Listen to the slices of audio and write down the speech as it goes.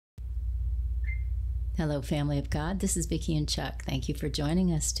Hello, family of God. This is Vicky and Chuck. Thank you for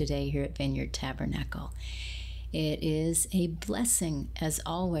joining us today here at Vineyard Tabernacle. It is a blessing, as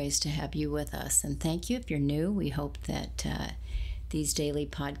always, to have you with us. And thank you if you're new. We hope that these daily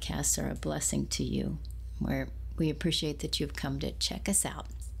podcasts are a blessing to you. We appreciate that you've come to check us out.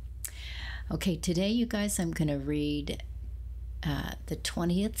 Okay, today, you guys, I'm going to read the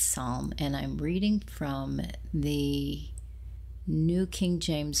 20th Psalm, and I'm reading from the New King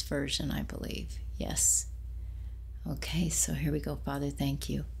James Version, I believe. Yes. Okay, so here we go. Father, thank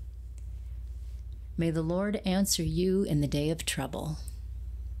you. May the Lord answer you in the day of trouble.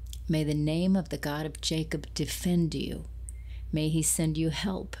 May the name of the God of Jacob defend you. May he send you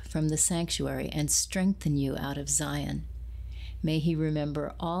help from the sanctuary and strengthen you out of Zion. May he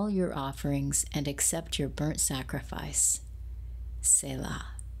remember all your offerings and accept your burnt sacrifice. Selah.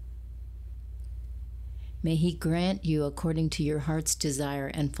 May he grant you according to your heart's desire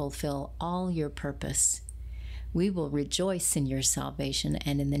and fulfill all your purpose. We will rejoice in your salvation,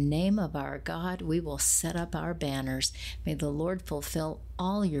 and in the name of our God, we will set up our banners. May the Lord fulfill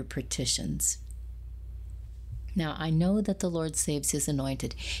all your petitions. Now, I know that the Lord saves his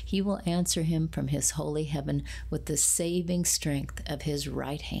anointed. He will answer him from his holy heaven with the saving strength of his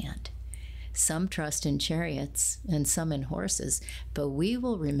right hand. Some trust in chariots and some in horses, but we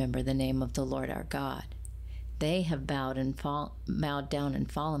will remember the name of the Lord our God. They have bowed down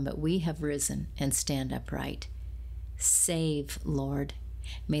and fallen, but we have risen and stand upright. Save, Lord.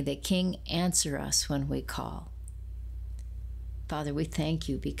 May the King answer us when we call. Father, we thank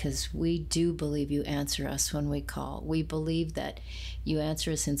you because we do believe you answer us when we call. We believe that you answer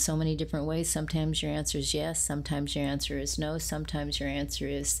us in so many different ways. Sometimes your answer is yes. Sometimes your answer is no. Sometimes your answer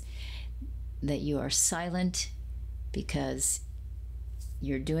is that you are silent because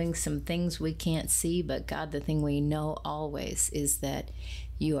you're doing some things we can't see, but God, the thing we know always is that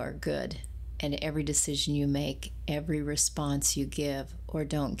you are good. And every decision you make, every response you give or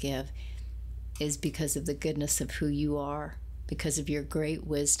don't give is because of the goodness of who you are, because of your great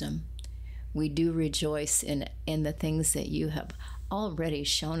wisdom. We do rejoice in the things that you have already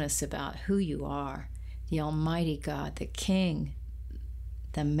shown us about who you are, the Almighty God, the King,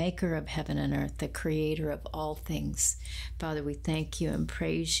 the maker of heaven and earth, the creator of all things. Father, we thank you and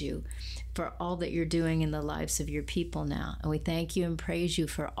praise you for all that you're doing in the lives of your people now. And we thank you and praise you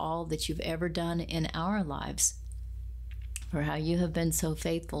for all that you've ever done in our lives, for how you have been so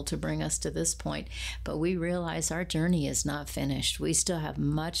faithful to bring us to this point. But we realize our journey is not finished. We still have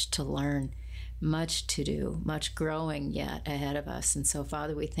much to learn, much to do, much growing yet ahead of us. And so,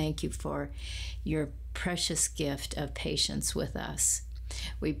 Father, we thank you for your precious gift of patience with us.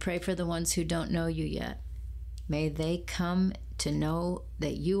 We pray for the ones who don't know you yet. May they come to know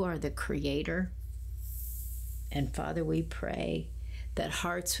that you are the Creator. And Father, we pray that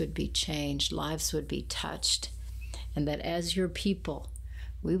hearts would be changed, lives would be touched, and that as your people,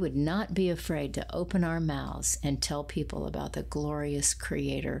 we would not be afraid to open our mouths and tell people about the glorious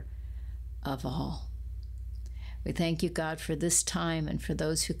Creator of all. We thank you, God, for this time and for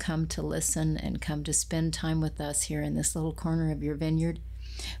those who come to listen and come to spend time with us here in this little corner of your vineyard.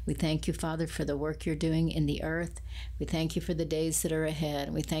 We thank you, Father, for the work you're doing in the earth. We thank you for the days that are ahead.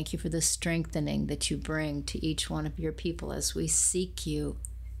 And we thank you for the strengthening that you bring to each one of your people as we seek you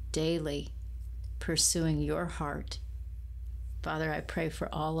daily, pursuing your heart. Father, I pray for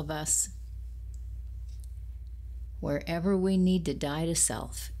all of us. Wherever we need to die to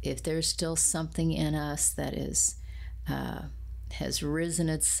self, if there's still something in us that has risen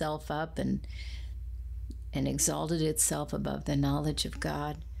itself up and exalted itself above the knowledge of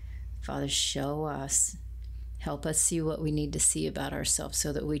God, Father, show us. Help us see what we need to see about ourselves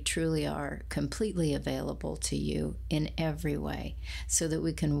so that we truly are completely available to you in every way, so that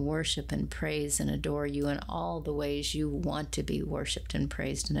we can worship and praise and adore you in all the ways you want to be worshiped and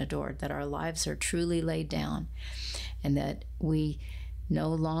praised and adored, that our lives are truly laid down, and that we no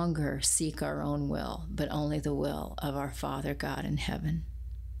longer seek our own will, but only the will of our Father God in heaven.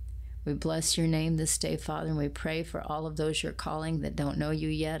 We bless your name this day, Father, and we pray for all of those you're calling that don't know you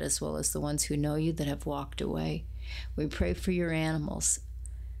yet, as well as the ones who know you that have walked away. We pray for your animals.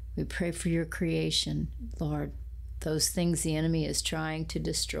 We pray for your creation, Lord, those things the enemy is trying to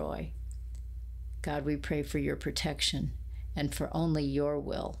destroy. God, we pray for your protection and for only your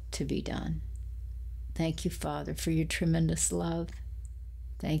will to be done. Thank you, Father, for your tremendous love.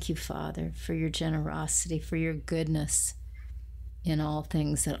 Thank you, Father, for your generosity, for your goodness in all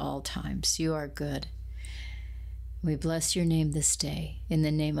things at all times. You are good. We bless your name this day in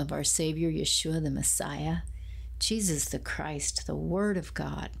the name of our Savior, Yeshua the Messiah, Jesus the Christ, the Word of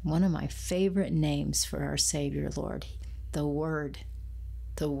God, one of my favorite names for our Savior, Lord, the Word.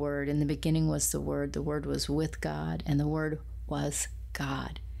 the Word. In the beginning was the Word was with God, and the Word was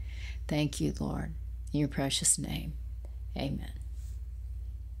God. Thank you, Lord, in your precious name. Amen.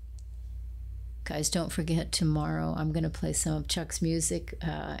 Guys, don't forget, tomorrow I'm going to play some of Chuck's music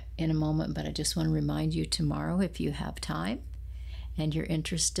in a moment, but I just want to remind you, tomorrow, if you have time and you're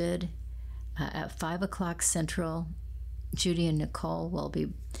interested, at 5 o'clock Central, Judy and Nicole will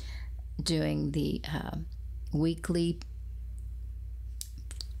be doing the weekly,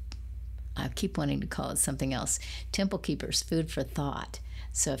 I keep wanting to call it something else, Temple Keepers Food for Thought.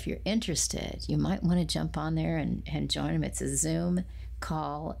 So if you're interested, you might want to jump on there and join them. It's a Zoom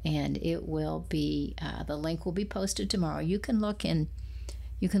call, and it will be, the link will be posted tomorrow. You can look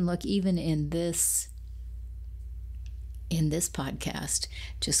even in this podcast.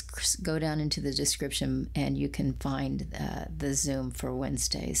 Just go down into the description and you can find the Zoom for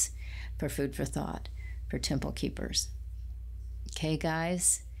Wednesdays for Food for Thought for Temple Keepers. Okay,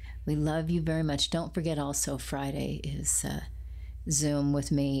 guys, we love you very much. Don't forget also, Friday is Zoom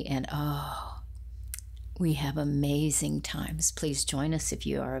with me, and we have amazing times. Please join us if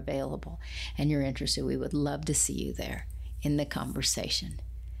you are available and you're interested. We would love to see you there in the conversation.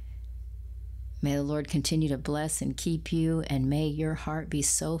 May the Lord continue to bless and keep you, and may your heart be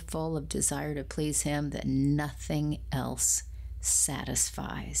so full of desire to please Him that nothing else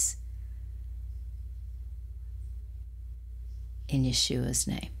satisfies. In Yeshua's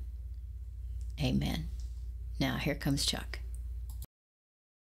name, amen. Now, here comes Chuck.